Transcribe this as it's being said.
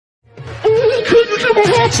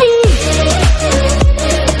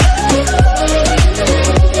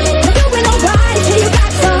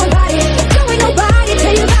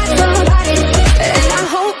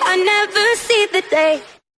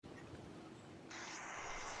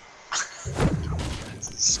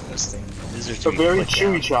Disgusting. It's a very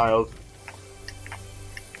chewy child.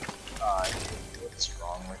 What's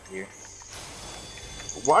wrong with you?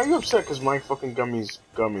 Why are you upset? Cause my fucking gummy's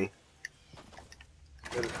gummy.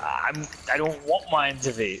 I don't want mine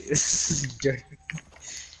to be. Dirty,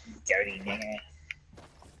 dirty man.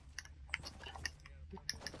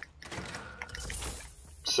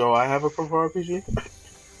 So I have a purple RPG.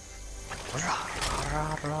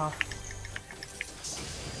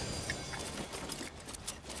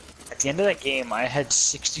 At the end of that game, I had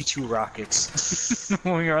 62 rockets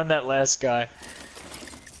when we were on that last guy.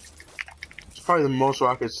 It's probably the most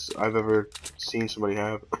rockets I've ever seen somebody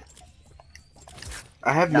have.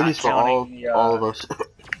 I have Not minis for counting all of us.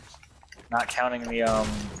 Not counting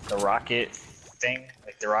the rocket thing,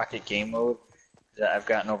 like the rocket game mode. That I've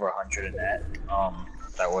gotten over 100 in that.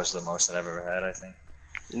 That was the most that I've ever had, I think.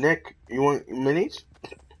 Nick, you want minis?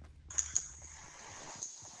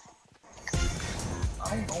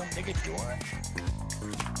 I don't know, nigga, do I?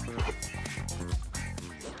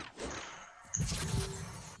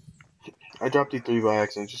 I dropped E3 by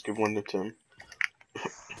accident. Just give one to Tim.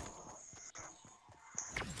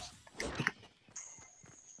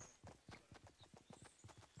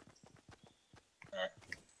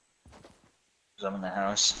 I'm in the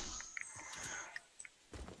house.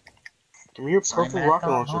 Give me your purple rocket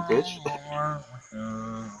launcher, bitch.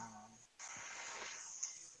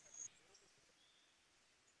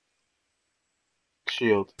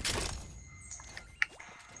 Shield.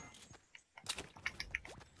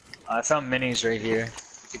 I found minis right here.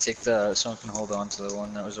 You can take the. Someone can hold on to the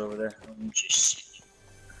one that was over there.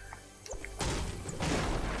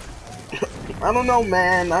 I don't know,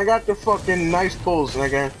 man. I got the fucking nice pulls,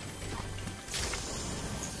 nigga.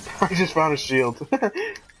 I just found a shield.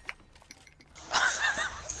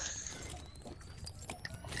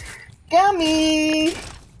 Gummy!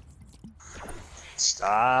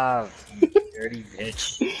 Stop, you dirty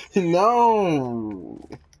bitch. No!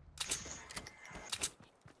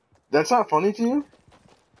 That's not funny to you?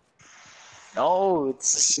 No,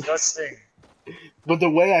 it's disgusting. But the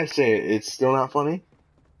way I say it, it's still not funny?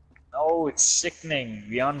 No, it's sickening.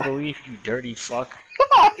 Beyond belief, you dirty fuck.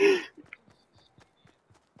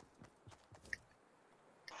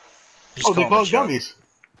 Oh, they call gummies.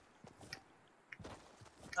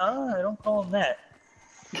 Oh, I don't call them that.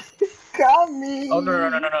 Gummy! Oh,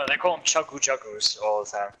 no. They call them chuggu chuggus all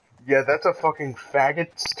the time. Yeah, that's a fucking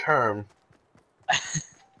faggot's term.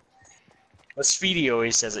 Well, Speedy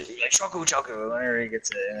always says it. He's like, chuggu chuggu, whenever he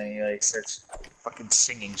gets it. And then he, like, starts fucking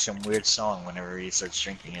singing some weird song whenever he starts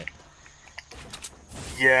drinking it.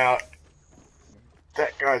 Yeah.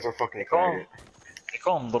 That guy's a fucking faggot. They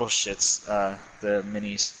call them little shits, the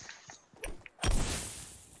minis.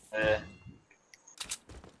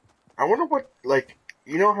 I wonder what, like,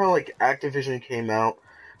 you know how, like, Activision came out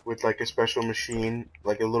with, like, a special machine,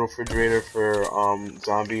 like a little refrigerator for,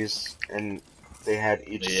 zombies, and they had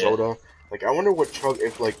each soda? Like, I wonder what chug,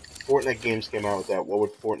 if, like, Fortnite games came out with that, what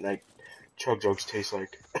would Fortnite chug jugs taste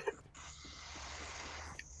like?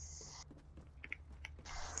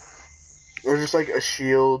 Or just, like, a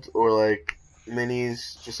shield, or, like,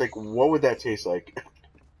 minis, just, like, what would that taste like?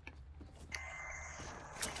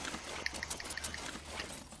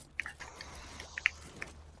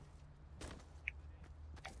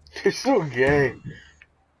 You're so gay.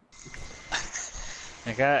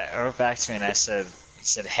 The guy wrote back to me and he said,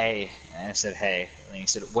 hey. And I said, hey. And he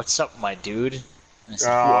said, what's up, my dude? And I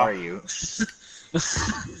said, who are you?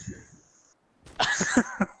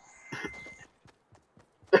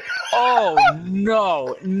 Oh,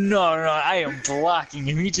 no, I am blocking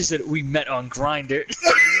him. He just said, we met on Grindr.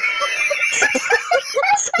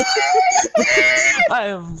 I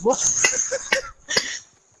am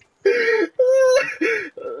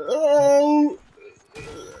Oh!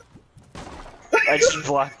 I just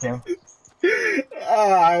blocked him.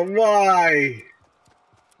 Ah, why?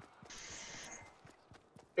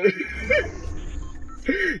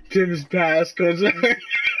 Tim's passcode.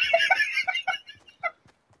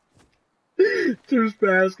 Tim's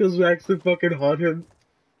passcode Max to fucking haunt him.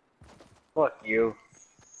 Fuck you.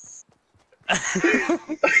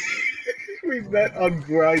 We met on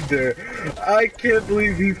Grindr. I can't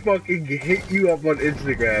believe he fucking hit you up on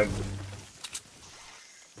Instagram.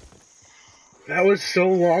 That was so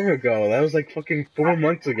long ago. That was like fucking 4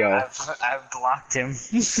 months ago. I've blocked him.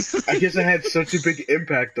 I guess I had such a big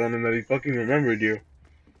impact on him that he fucking remembered you.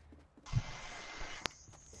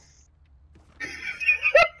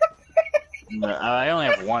 No, I only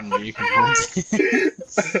have one, but you can hold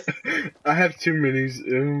it. I have two minis.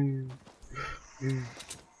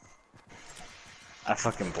 I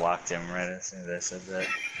fucking blocked him right as soon as I said that.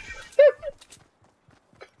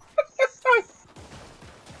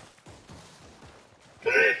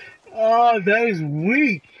 Oh, that is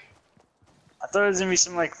weak. I thought it was gonna be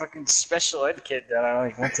some like fucking special ed kid that I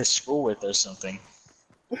like went to school with or something.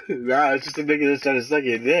 Nah, it's just a nigga that's trying to suck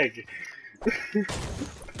your dick.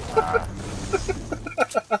 Uh,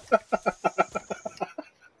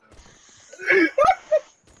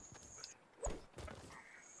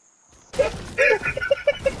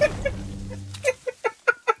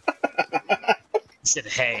 he said,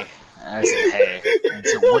 "Hey." I said, "Hey." And he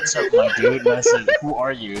said, "What's up, my dude?" And I said, "Who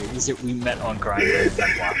are you?" He said, "We met on Grindr." And I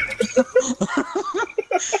blocked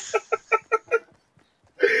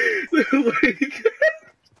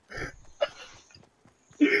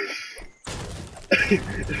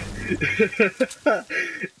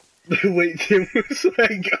Wait, Tim was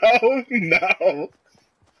like, oh no.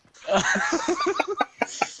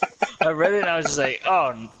 I read it and I was just like,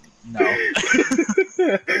 "Oh no,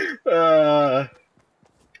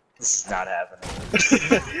 this is not happening.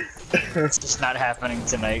 It's just not happening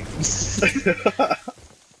tonight. It's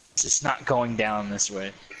just not going down this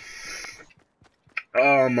way."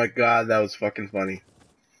 Oh my god, that was fucking funny.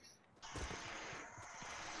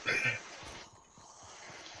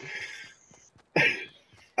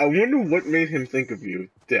 I wonder what made him think of you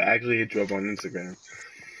to actually hit you up on Instagram.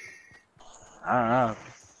 I don't know.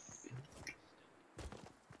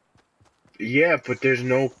 Yeah, but there's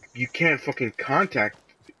no, you can't fucking contact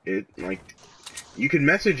it. Like, you can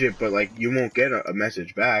message it, but like, you won't get a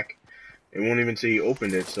message back. It won't even say you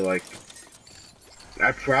opened it. So like,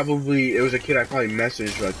 it was a kid I probably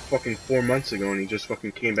messaged like fucking 4 months ago, and he just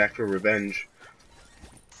fucking came back for revenge.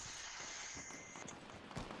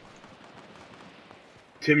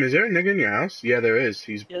 Tim, is there a nigga in your house? Yeah, there is.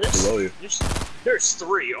 He's below you. There's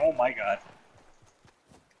three. Oh my god.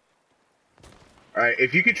 Alright,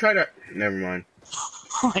 if you could try to... Never mind.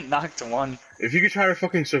 I knocked one. If you could try to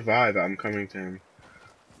fucking survive, I'm coming to him.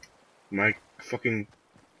 My fucking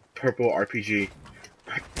purple RPG.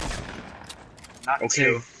 Knocked Okay.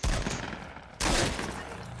 two.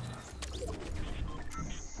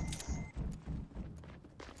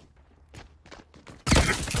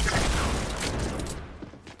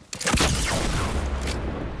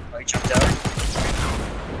 Oh, he jumped out.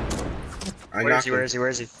 Where is he? Where is he? Where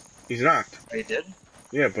is he? He's knocked. Oh, he did?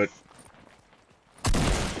 Yeah, but...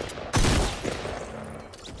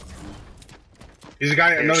 There's a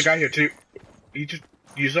guy, another guy here too.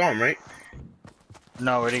 You saw him, right?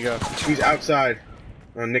 No, where'd he go? He's outside.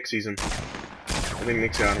 Oh, Nick sees him. I think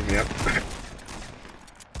Nick's got him, yep.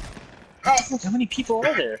 Oh, look, how many people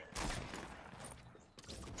are there?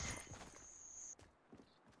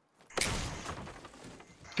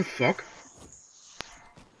 What the fuck?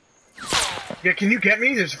 Yeah, can you get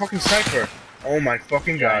me? There's a fucking sniper. Oh my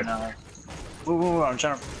fucking god. Yeah, no. Ooh, I'm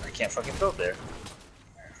trying to... I can't fucking build there.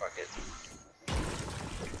 Alright, fuck it.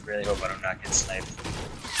 Really hope I do not get sniped.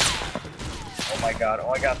 Oh my god, oh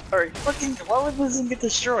my god. Alright, fucking... Why would this thing get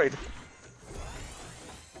destroyed?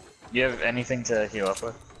 You have anything to heal up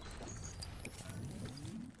with?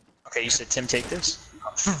 Okay, you said Tim take this?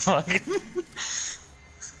 Fuck.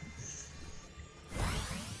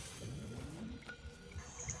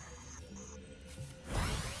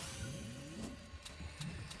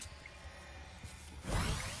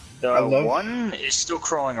 The one is still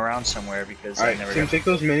crawling around somewhere because I never Tim, got... take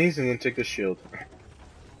those minis and then take the shield.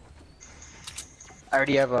 I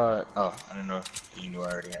already have a... Oh, I don't know if you knew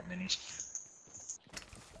I already had minis.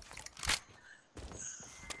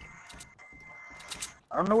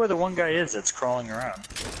 I don't know where the one guy is that's crawling around.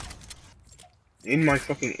 In my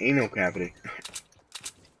fucking anal cavity.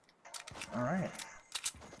 Alright.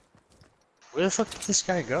 Where the fuck did this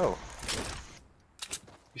guy go?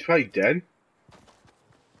 He's probably dead.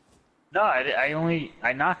 No,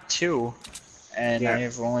 I knocked two, and Yeah.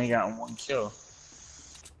 I've only gotten one kill.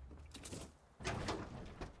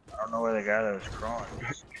 I don't know where the guy that was crawling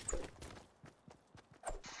is.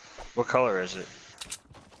 What color is it?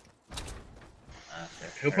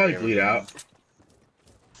 Okay. He'll probably bleed out.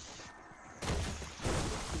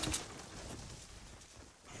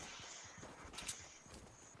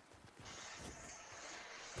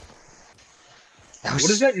 What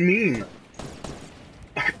does that mean?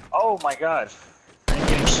 Oh my god. I'm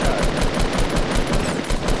getting shot.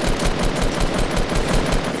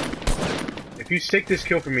 If you take this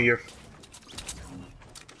kill from me, you're...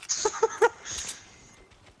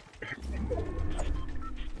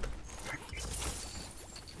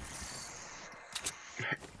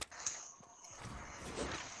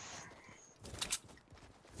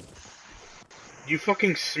 You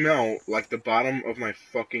fucking smell like the bottom of my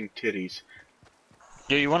fucking titties.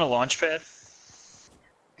 Yo, you want a launch pad?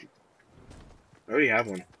 I already have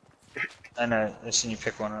one. I know. I've seen you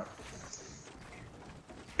pick one up.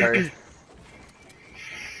 Hurry.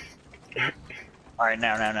 Alright,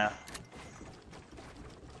 now.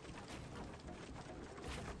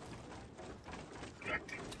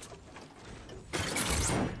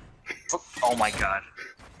 Oh my god.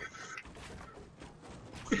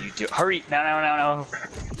 What do you do? Hurry! Now.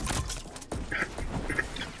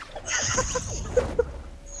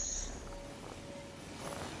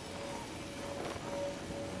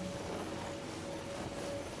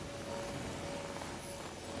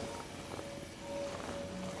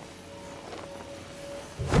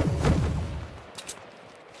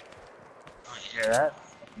 You hear that?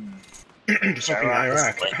 Fucking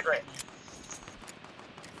Iraq.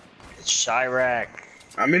 It's Chirac.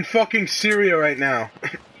 I'm in fucking Syria right now.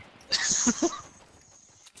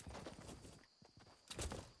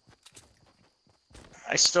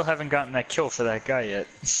 I still haven't gotten that kill for that guy yet.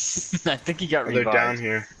 I think he got revived. They're down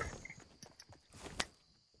here.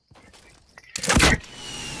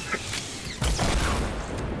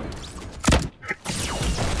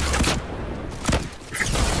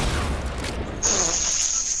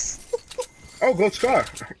 Oh, Gold Scar.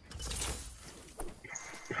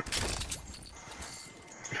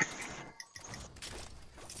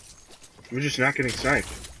 We're just not getting sniped.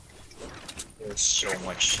 There's so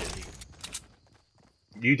much shitty.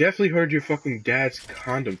 You definitely heard your fucking dad's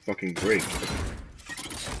condom fucking break.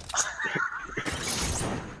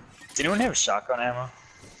 Does anyone have shotgun ammo?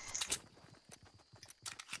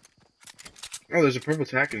 Oh, there's a purple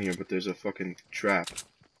tack in here, but there's a fucking trap.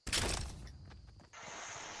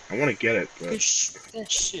 I want to get it, but... That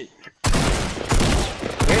shit.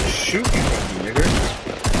 Don't shoot, you fucking nigger.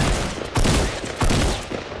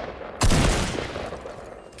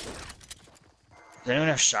 Does anyone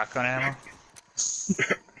have shotgun ammo?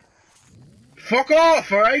 Fuck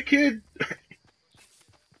off, alright, kid?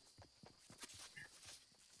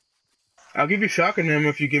 I'll give you shotgun ammo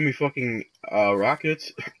if you give me fucking,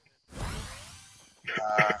 rockets.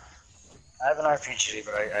 I have an RPG,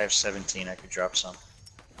 but I have 17. I could drop some.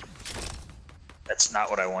 That's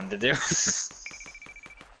not what I wanted to do.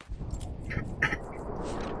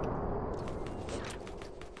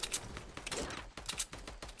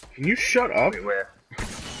 Can you shut up? Wait, where?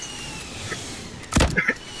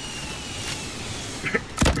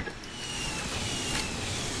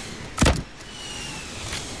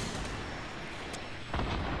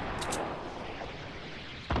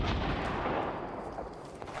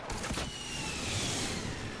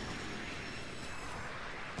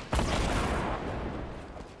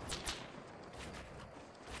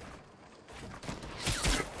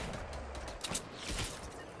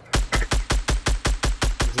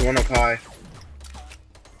 There's one up high.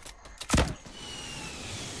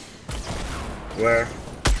 Where?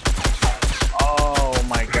 Oh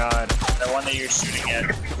my god. That one that you're shooting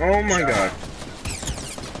at. Oh my god.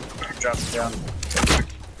 Drop it down.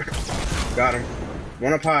 Got him.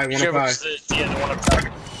 One up high, one up high. The one up top.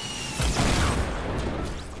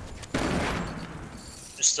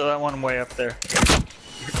 There's still that one way up there.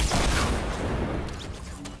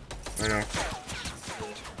 I know.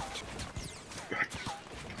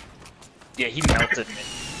 Yeah, he melted me.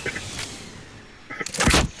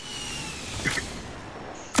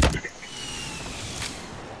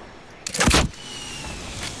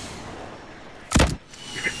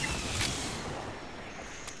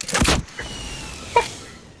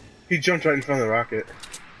 He jumped right in front of the rocket.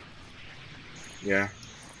 Yeah.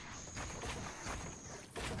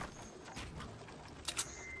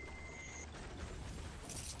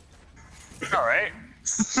 Alright.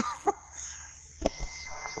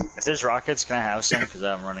 If there's rockets, can I have some? Because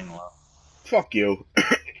I'm running low. Fuck you. I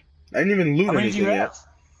didn't even loot How many do anything you yet. have?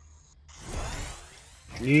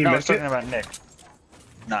 You need No, a I was talking medkit? about Nick.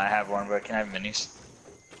 No, I have one, but can I have minis?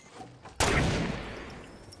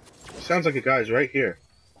 Sounds like a guy's right here.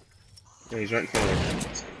 Yeah, he's right in front of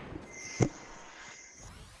us.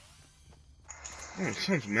 Oh, it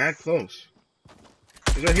sounds mad close.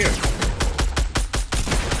 He's right here.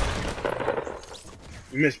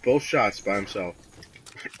 He missed both shots by himself.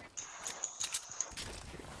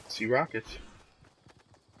 See rockets.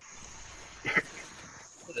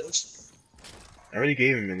 What is? I already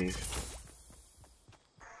gave him minis.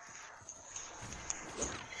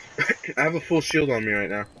 I have a full shield on me right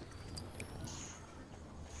now.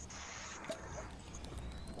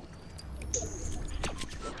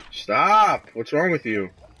 Stop! What's wrong with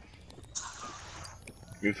you?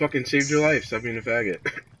 You fucking saved your life. Stop being a faggot.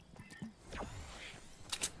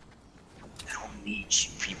 I don't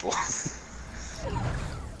Cheap people.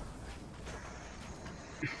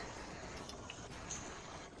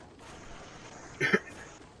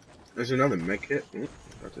 There's another med kit. Ooh,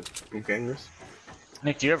 got to boom gang this.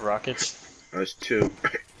 Nick, do you have rockets? There's two.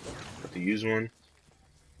 Got to use one.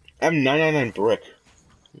 I have 999 brick.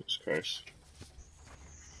 Jesus Christ.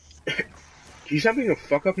 He's having a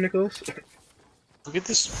fuck up, Nicholas? Look at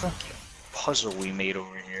this fucking puzzle we made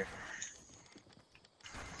over here.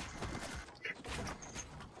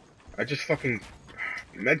 I just fucking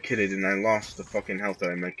medkitted and I lost the fucking health that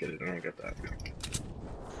I medkitted. I don't get that.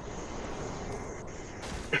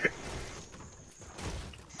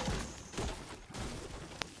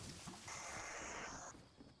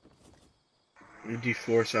 You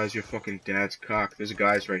D4 size your fucking dad's cock. There's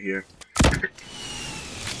guys right here.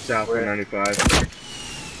 South of 95.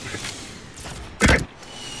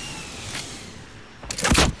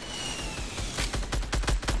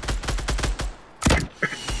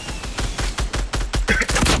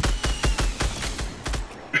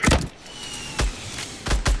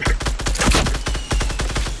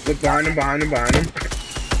 Look behind him, behind him, behind him.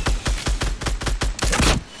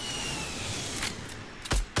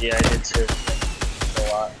 Yeah, I did too. A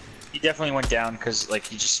lot. He definitely went down because, like,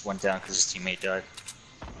 he just went down because his teammate died.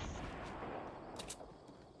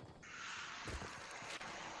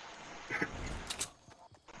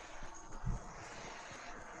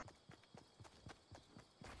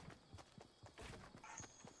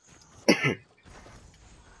 Didn't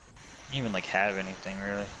even like have anything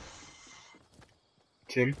really.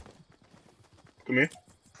 Tim, come here.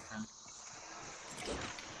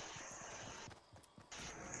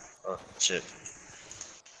 Oh shit.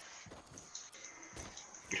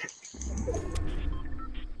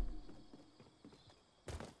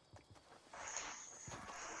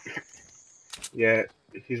 Yeah,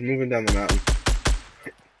 he's moving down the mountain.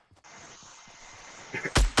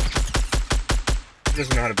 He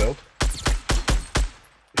doesn't know how to build.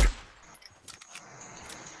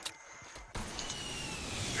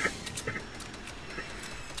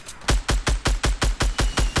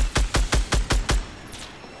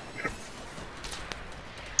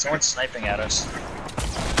 Someone's sniping at us.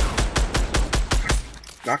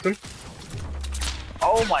 Knocked him.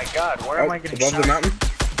 Oh my god, where am I getting above shot? the mountain?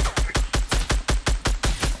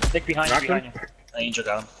 Nick, behind Knocked you, behind him? you. Angel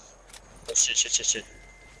got him. Oh shit, shit, shit, shit.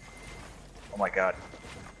 Oh my god.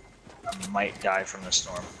 I might die from the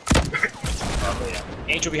storm. Probably, yeah.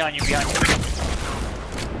 Angel behind you, behind you.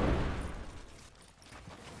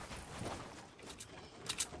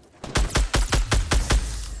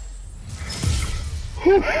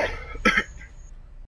 Whew.